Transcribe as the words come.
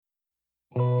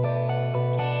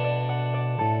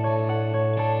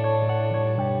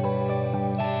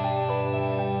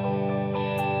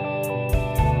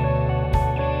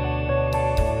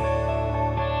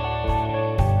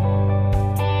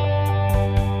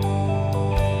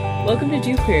Welcome to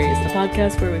Jew Queries, the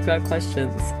podcast where we've got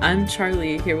questions. I'm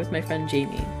Charlie, here with my friend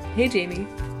Jamie. Hey, Jamie.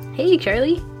 Hey,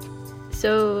 Charlie.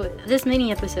 So this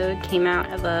mini episode came out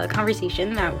of a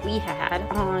conversation that we had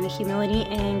on humility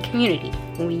and community.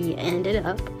 We ended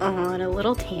up on a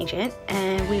little tangent,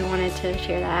 and we wanted to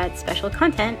share that special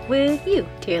content with you,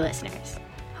 dear listeners.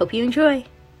 Hope you enjoy.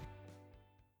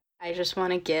 I just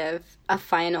want to give a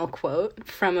final quote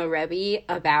from a Rebbe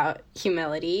about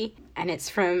humility, and it's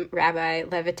from Rabbi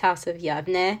Levitas of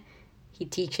Yavne. He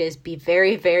teaches, be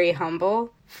very, very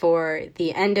humble, for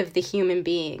the end of the human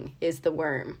being is the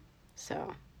worm.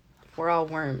 So, we're all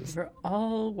worms. We're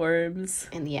all worms.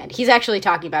 In the end. He's actually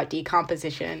talking about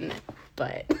decomposition,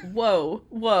 but... Whoa,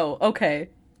 okay.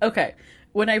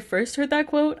 When I first heard that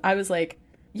quote, I was like,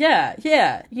 yeah,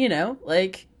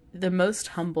 the most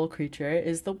humble creature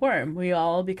is the worm. We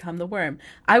all become the worm.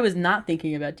 I was not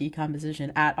thinking about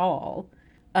decomposition at all.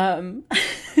 That's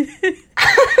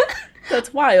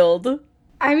wild.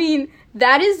 I mean,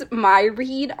 that is my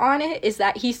read on it, is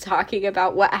that he's talking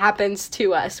about what happens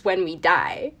to us when we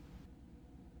die.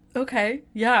 Okay,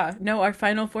 yeah. No, our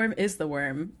final form is the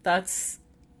worm. That's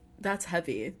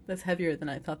heavy. That's heavier than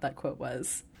I thought that quote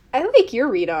was. I like your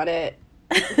read on it,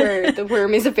 where the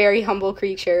worm is a very humble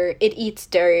creature. It eats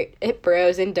dirt. It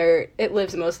burrows in dirt. It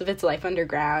lives most of its life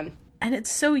underground. And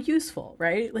it's so useful,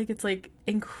 right? Like, it's, like,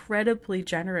 incredibly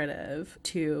generative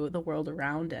to the world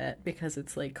around it because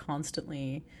it's, like,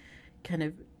 constantly kind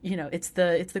of, it's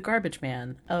the garbage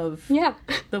man of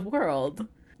the world.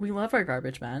 We love our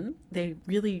garbage men. They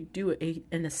really do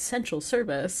an essential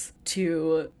service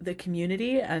to the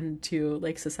community and to,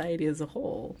 like, society as a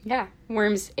whole. Yeah.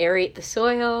 Worms aerate the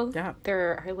soil. Yeah.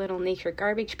 They're our little nature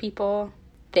garbage people.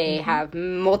 They have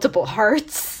multiple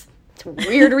hearts.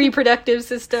 Weird reproductive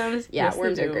systems. Yeah, yes,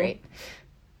 worms are great.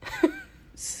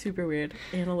 Super weird.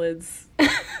 Annelids,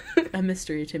 a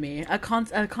mystery to me. A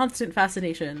constant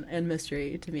fascination and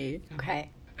mystery to me. Okay.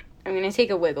 I'm going to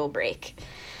take a wiggle break.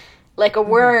 Like a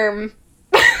worm.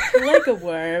 Like a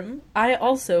worm, I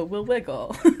also will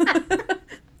wiggle.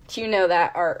 Do you know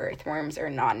that our earthworms are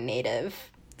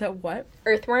non-native? That what?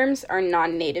 Earthworms are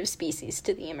non-native species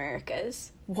to the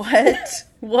Americas. What?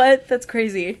 What? That's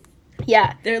crazy.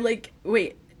 Yeah. They're like,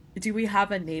 wait, do we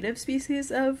have a native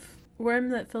species of worm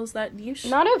that fills that niche?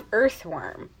 Not of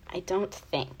earthworm, I don't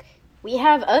think. We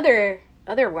have other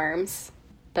worms,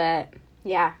 but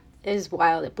yeah, it is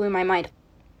wild. It blew my mind.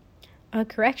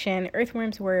 Correction,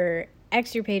 earthworms were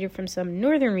extirpated from some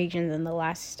northern regions in the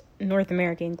last North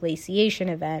American glaciation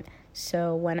event.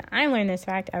 So when I learned this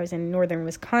fact, I was in northern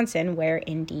Wisconsin, where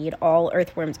indeed all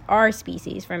earthworms are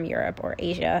species from Europe or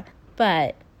Asia,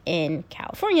 but in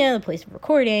California, the place of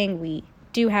recording, we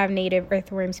do have native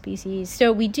earthworm species.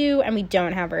 So we do and we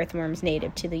don't have earthworms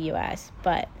native to the U.S.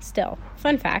 But still,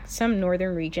 fun fact, some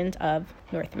northern regions of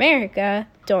North America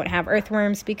don't have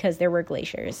earthworms because there were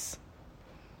glaciers.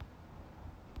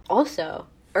 Also,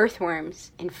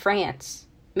 earthworms in France,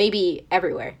 maybe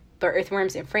everywhere, but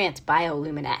earthworms in France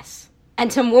bioluminesce. And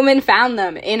some woman found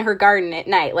them in her garden at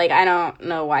night. Like, I don't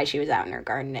know why she was out in her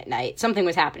garden at night. Something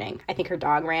was happening. I think her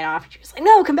dog ran off. She was like,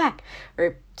 no, come back.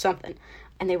 Or something.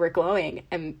 And they were glowing.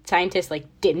 And scientists,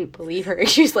 didn't believe her.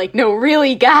 She was like, no,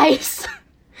 really, guys.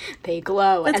 They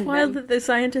glow. That's wild that the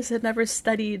scientists had never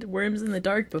studied worms in the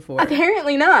dark before.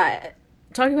 Apparently not.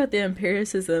 Talk about the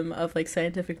empiricism of,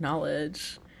 scientific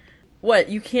knowledge. What,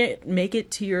 you can't make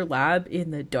it to your lab in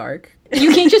the dark?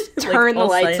 You can't just turn the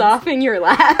lights off in your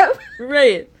lab.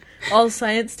 Right. All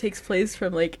science takes place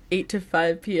from 8 to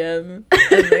 5 p.m.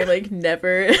 and they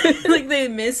never they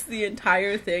miss the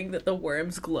entire thing that the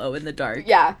worms glow in the dark.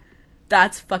 Yeah.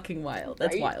 That's fucking wild.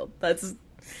 That's right? Wild. That's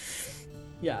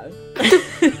yeah.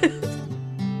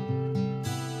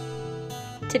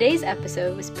 Today's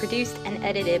episode was produced and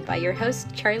edited by your hosts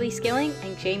Charlie Skilling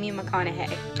and Jamie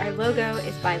McConaughey. Our logo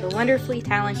is by the wonderfully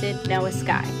talented Noah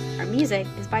Sky. Our music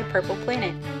is by Purple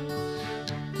Planet.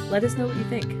 Let us know what you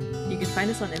think. You can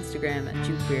find us on Instagram at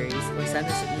JewQueries or send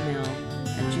us an email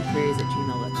at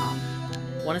jewqueries@gmail.com.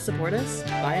 Want to support us?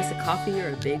 Buy us a coffee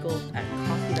or a bagel at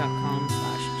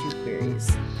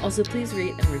coffee.com/JewQueries. Also, please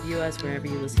rate and review us wherever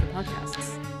you listen to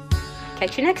podcasts.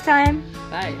 Catch you next time.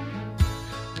 Bye.